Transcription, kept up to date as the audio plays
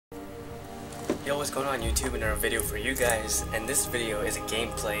Yo, what's going on YouTube? Another video for you guys, and this video is a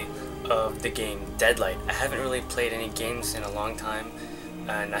gameplay of the game Deadlight. I haven't really played any games in a long time,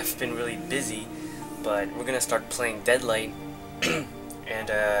 and I've been really busy, but we're gonna start playing Deadlight, and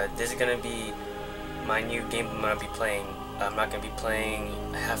this is gonna be my new game I'm gonna be playing. I'm not gonna be playing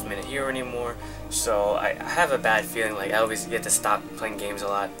a half minute hero anymore, so I have a bad feeling like I always get to stop playing games a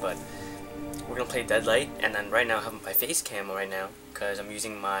lot, but we're gonna play Deadlight. And then right now I have my Facecam right now because I'm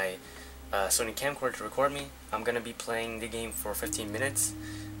using my Sony camcorder to record me. I'm gonna be playing the game for 15 minutes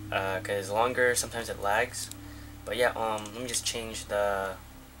because longer sometimes it lags. But yeah, let me just change the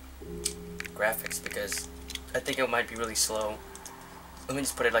graphics because I think it might be really slow. Let me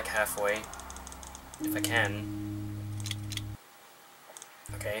just put it like halfway if I can.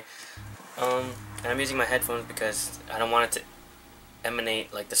 Okay. And I'm using my headphones because I don't want it to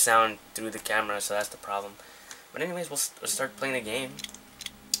emanate like the sound through the camera, so that's the problem. But anyways, we'll start playing the game.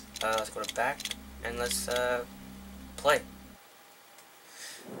 Let's go to back and let's play.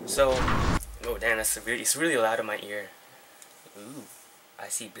 So, oh damn, it's really loud in my ear. Ooh, I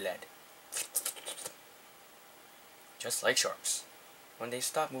see blood. Just like sharks, when they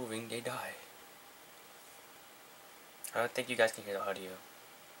stop moving, they die. I don't think you guys can hear the audio.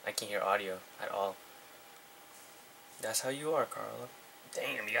 I can't hear audio at all. That's how you are, Carla.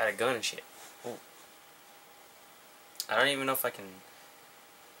 Damn, you got a gun and shit. Ooh. I don't even know if I can.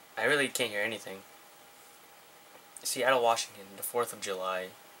 I really can't hear anything. Seattle, Washington, the 4th of July.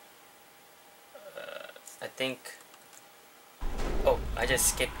 I think. Oh, I just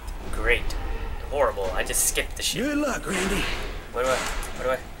skipped. Great. Horrible. I just skipped the shit. Good luck, Randy.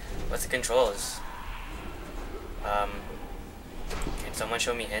 What's the controls? Can someone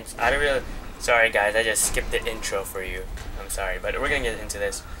show me hints? I don't really. Sorry guys, I just skipped the intro for you. I'm sorry, but we're gonna get into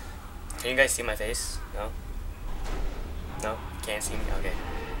this. Can you guys see my face? No? No? Can't see me? Okay.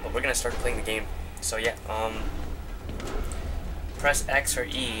 But we're gonna start playing the game. So yeah, press X or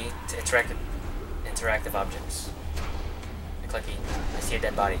E to interactive objects. I click E. I see a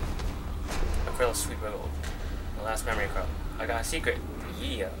dead body. A curl of sweet wiggle. The last memory curl. I got a secret.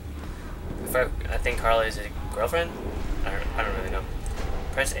 Yeah. I think Carla is his girlfriend? I don't really know.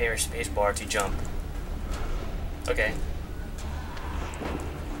 Press A or space bar to jump. Okay.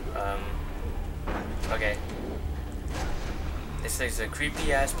 Okay. This is a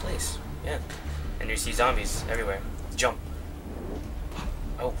creepy ass place. Yeah. And you see zombies everywhere. Jump.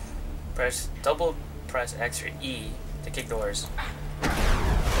 Oh. Double press X or E to kick doors.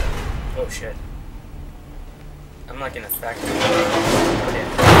 Oh shit. I'm like in a factory. Oh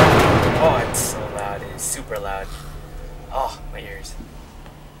damn. Oh, it's so loud. It's super loud. Oh, my ears.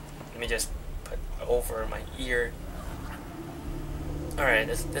 Let me just put over my ear. Alright,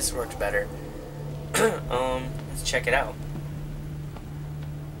 this works better. Let's check it out.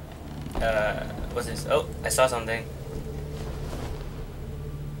 What's this? Oh, I saw something.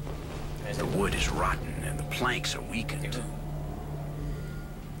 The wood is rotten and the planks are weakened. Ooh.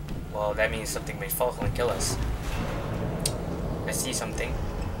 Well, that means something may fall and kill us. I see something.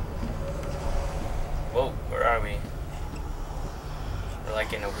 Whoa, where are we? We're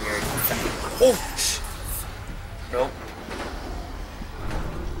like in a weird. Oh! Nope.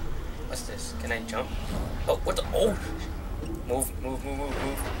 What's this? Can I jump? Oh, what the? Oh! Move.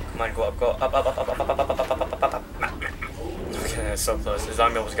 Come on, go up. Okay, that's so close. The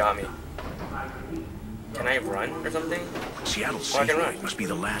zombie almost got me. Can I run or something? Seattle I can run. Seafleet must be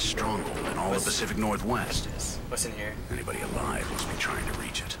the last stronghold in all the Pacific Northwest. What's in here? Anybody alive must be trying to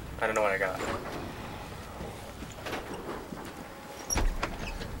reach it. I don't know what I got.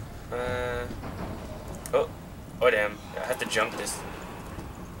 Oh damn, I have to jump this.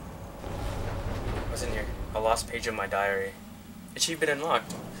 What's in here? A lost page of my diary. Achievement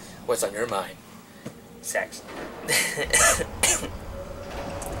unlocked. What's on your mind? Sex. I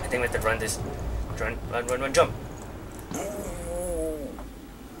think we have to run this. Run, jump.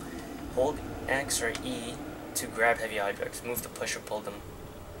 Hold X or E to grab heavy objects. Move to push or pull them.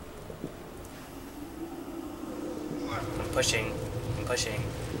 I'm pushing.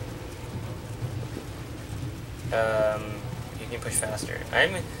 You can push faster.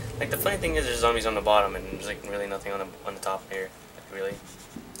 Like the funny thing is there's zombies on the bottom and there's like really nothing on the top here. Like, really.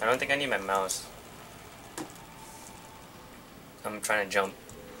 I don't think I need my mouse. I'm trying to jump.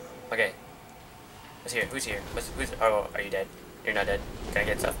 Okay. Who's here? Oh, are you dead? You're not dead. Can I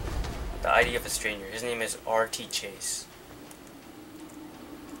get stuff? The ID of a stranger. His name is RT Chase.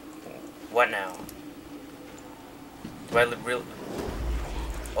 What now? Do I look real?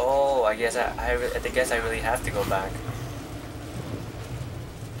 Oh, I guess I guess I really have to go back.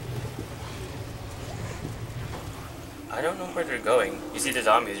 I don't know where they're going. You see the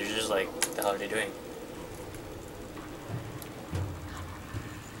zombies, you're just like, what the hell are they doing?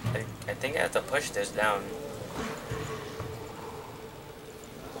 I think I have to push this down.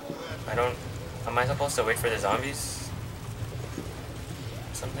 Am I supposed to wait for the zombies?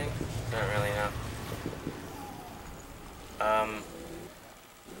 Something? I don't really know.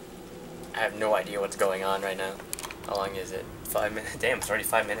 I have no idea what's going on right now. How long is it? 5 minutes? Damn, it's already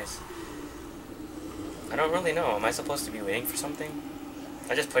 5 minutes. I don't really know. Am I supposed to be waiting for something?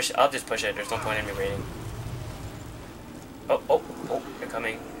 I'll just push it. There's no point in me waiting. Oh, they're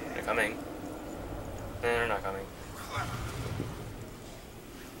coming. They're coming. No, they're not coming.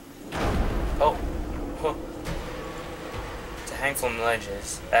 Oh. Huh. To hang from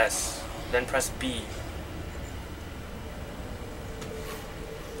ledges. S. Then press B.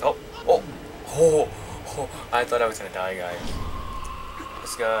 Oh. I thought I was gonna die, guys.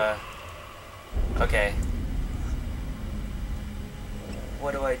 Let's go. Okay.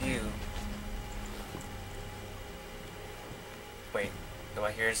 What do I do? Wait. Do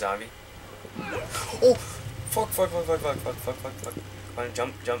I hear a zombie? Oh! Fuck. Come on,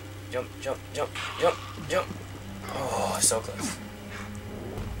 jump. Oh, so close.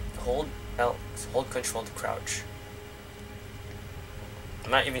 Hold control to crouch.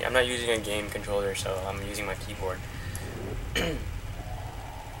 I'm not using a game controller, so I'm using my keyboard.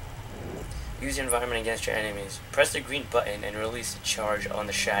 Use your environment against your enemies. Press the green button and release the charge on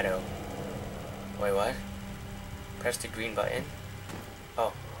the shadow. Wait, what? Press the green button?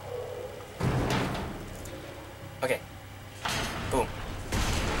 Oh. Okay. Boom.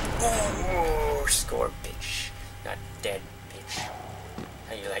 Oh, score, bitch. Not dead, bitch.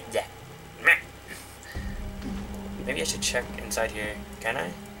 How you like that? Maybe I should check inside here. Can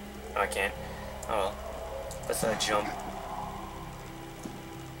I? Oh, I can't. Oh well. Let's jump.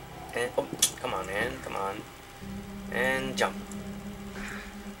 And oh, come on, man. Come on. And jump.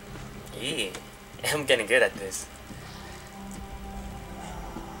 Yeah. I'm getting good at this.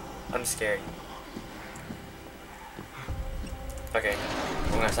 I'm scared. Okay.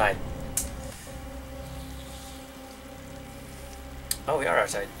 Going outside. Oh, we are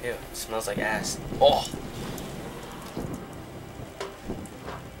outside. Ew. It smells like ass. Oh!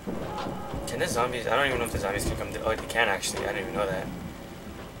 Can the zombies... I don't even know if the zombies can come... Oh, they can actually. I didn't even know that.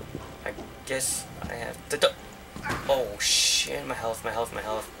 I guess I have to... Oh, shit. My health.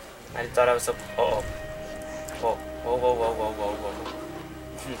 I thought I was up... Uh-oh. Whoa.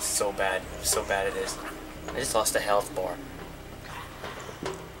 So bad. So bad it is. I just lost a health bar.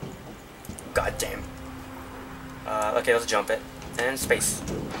 God damn. Okay, let's jump it. And space.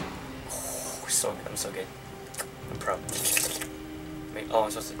 Oh, so good. I'm so good. I'm pro. Wait, oh,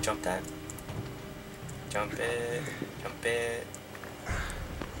 I'm supposed to jump that? Jump it.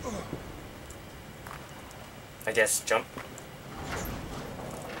 I guess jump.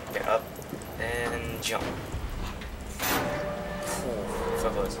 Get up. And jump. Ooh, so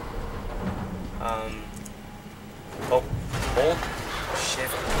close. Oh, hold,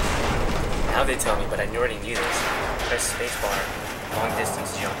 shift. Now they tell me, but I already knew this. Press spacebar, long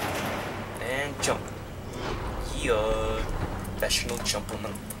distance jump, and jump. Yeah, professional jumper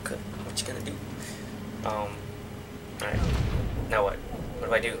motherfucker. What you gonna do? Alright. Now what? What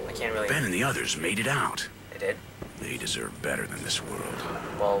do I do? I can't really. Ben and the others made it out. They did? They deserve better than this world.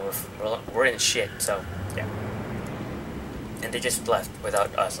 Well, we're in shit, so yeah. And they just left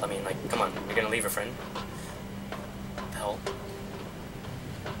without us. I mean, like, come on, you're gonna leave a friend? What the hell?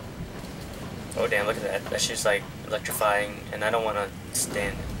 Oh damn, look at that. That's just like electrifying, and I don't want to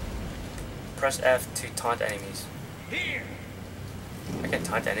stand. Press F to taunt enemies. Here. I can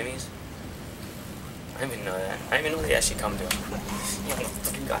taunt enemies? I didn't even know that. I didn't even know they actually come to him. Yeah, what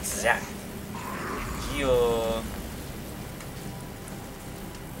fucking guts is that? Yo.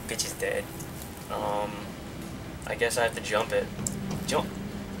 Bitch is dead. I guess I have to jump it. Jump.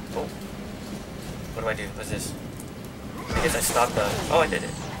 Oh. What do I do? What's this? I guess I stopped the... Oh, I did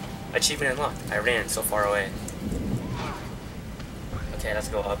it. Achievement unlocked. I ran so far away. Okay, let's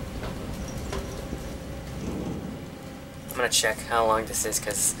go up. I'm gonna check how long this is,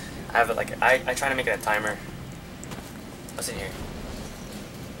 because I have it like... I try to make it a timer. What's in here?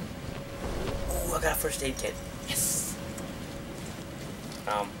 Ooh, I got a first aid kit. Yes!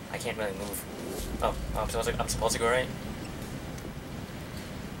 I can't really move. Oh, I'm supposed to go right?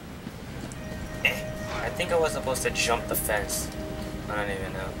 I think I was supposed to jump the fence. I don't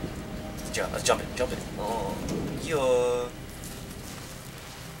even know. Let's jump it. Oh, yo.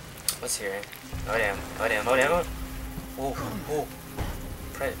 What's here? Oh damn. Oh.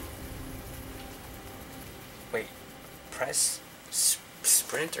 Press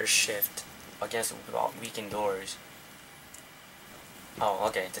sprint or shift against weakened doors. Oh,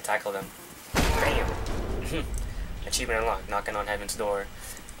 okay, to tackle them. Bam! Achievement unlocked, knocking on heaven's door.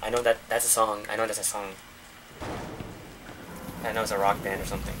 I know that's a song. I know that's a song. I know it's a rock band or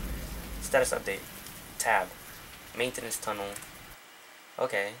something. Status update. Tab. Maintenance tunnel.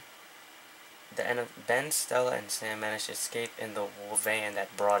 Okay. The end of Ben, Stella, and Sam managed to escape in the van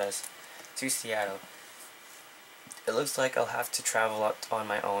that brought us to Seattle. It looks like I'll have to travel up on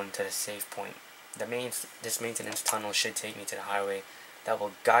my own to the safe point. This maintenance tunnel should take me to the highway that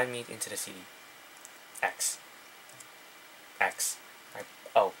will guide me into the city. X.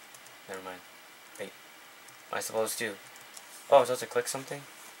 Oh, never mind. Wait. Am I supposed to? Oh, I'm supposed to click something?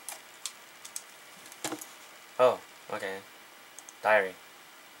 Oh, okay. Diary.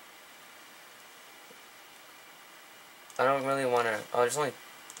 I don't really want to... Oh, there's only...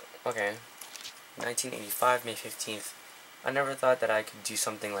 Okay. 1985, May 15th. I never thought that I could do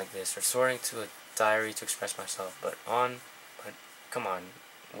something like this, resorting to a diary to express myself, but come on,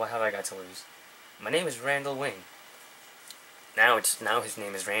 what have I got to lose? My name is Randall Wing. Now his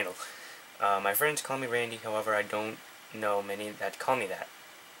name is Randall. My friends call me Randy, however I don't know many that call me that.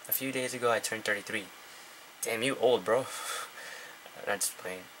 A few days ago I turned 33. Damn, you old, bro. Not just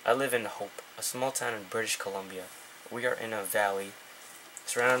playing. I live in Hope, a small town in British Columbia. We are in a valley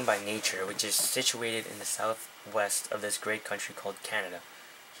surrounded by nature, which is situated in the southwest of this great country called Canada.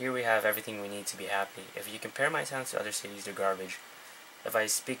 Here we have everything we need to be happy. If you compare my town to other cities, they're garbage. If I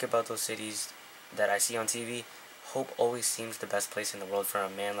speak about those cities that I see on TV, Hope always seems the best place in the world for a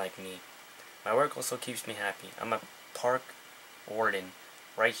man like me. My work also keeps me happy. I'm a park warden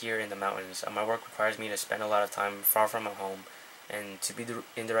right here in the mountains. My work requires me to spend a lot of time far from my home and to be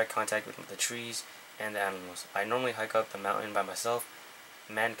in direct contact with the trees and the animals. I normally hike up the mountain by myself.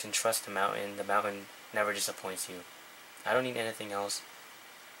 Man can trust the mountain never disappoints you. I don't need anything else.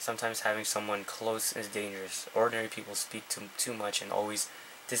 Sometimes having someone close is dangerous. Ordinary people speak too much and always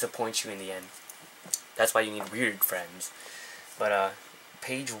disappoint you in the end. That's why you need weird friends. But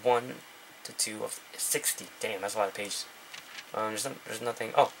page 1 to 2 of 60. Damn, that's a lot of pages. There's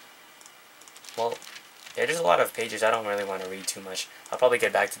nothing. Oh, well, yeah, there's a lot of pages. I don't really want to read too much. I'll probably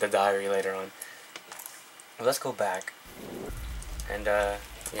get back to the diary later on. Well, let's go back. And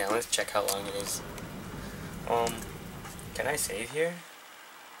yeah, let's check how long it is. Can I save here?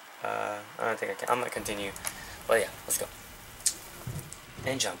 I don't think I can. I'm gonna continue. But yeah, let's go.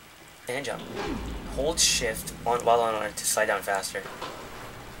 And jump. And jump. Hold shift while on R to slide down faster.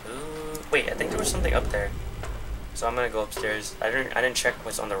 Ooh, wait, I think there was something up there. So I'm gonna go upstairs. I didn't check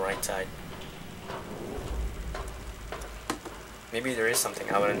what's on the right side. Maybe there is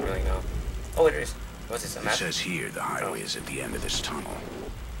something. I wouldn't really know. Oh, it is. What's this? A map? It says here the highway is at the end of this tunnel.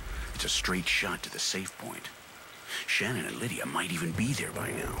 It's a straight shot to the safe point. Shannon and Lydia might even be there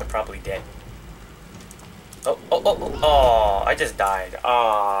by now. They're probably dead. Oh, I just died.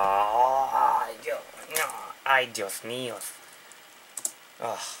 Oh, ay Dios mío.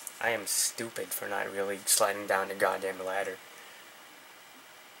 Oh, I am stupid for not really sliding down the goddamn ladder.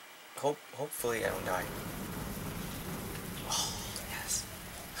 Hopefully I don't die. Oh, yes.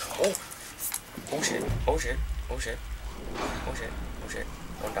 Oh shit. Oh shit. Oh shit. Oh shit. Oh shit.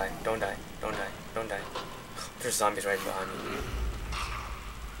 Don't die. Don't die. Don't die. Don't die. There's zombies right behind me.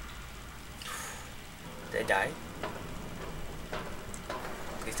 They died?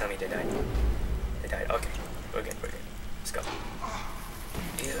 Please tell me they died. They died. Okay. We're good. We're good. Let's go.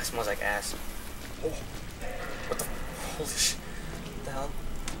 Ew, it smells like ass. Oh. What the? Holy shit. What the hell?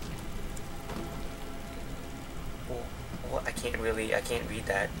 Oh, what? I can't read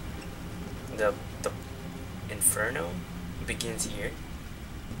that. The Inferno begins here.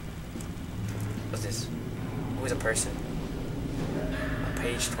 What's this? Who is a person? A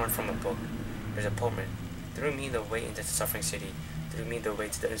page torn from a book. There's a poem. Through me the way into the suffering city. Through me the way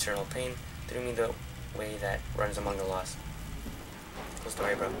to the eternal pain. Through me the way that runs among the lost. Cool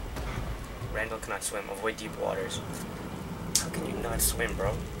story, bro. Randall cannot swim. Avoid deep waters. How can you not swim,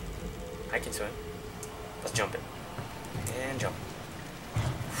 bro? I can swim. Let's jump it. And jump.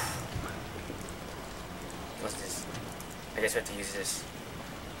 What's this? I guess we have to use this.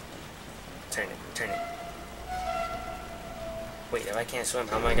 Turn it. Turn it. Wait, if I can't swim,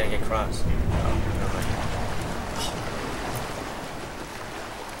 how am I gonna get across? Oh, never mind.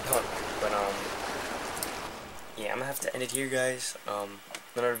 But yeah, I'm gonna have to end it here, guys.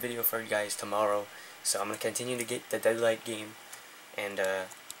 Another video for you guys tomorrow. So I'm gonna continue to get the Deadlight game, and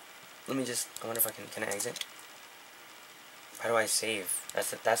let me just. I wonder if I can I exit? How do I save?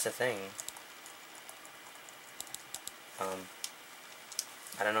 That's the thing.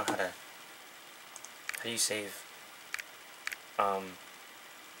 I don't know how do you save? Let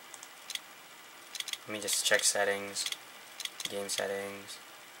me just check settings. game settings,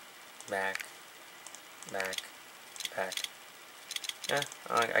 back, back, back. Yeah,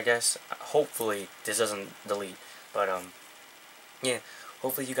 I guess, hopefully this doesn't delete, but yeah,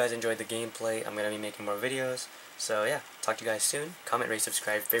 hopefully you guys enjoyed the gameplay. I'm gonna be making more videos, so yeah, talk to you guys soon. Comment, rate,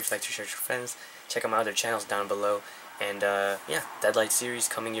 subscribe, favorite, like, share with your friends. Check out my other channels down below, and yeah, Deadlight series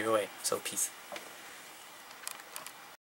coming your way, so peace.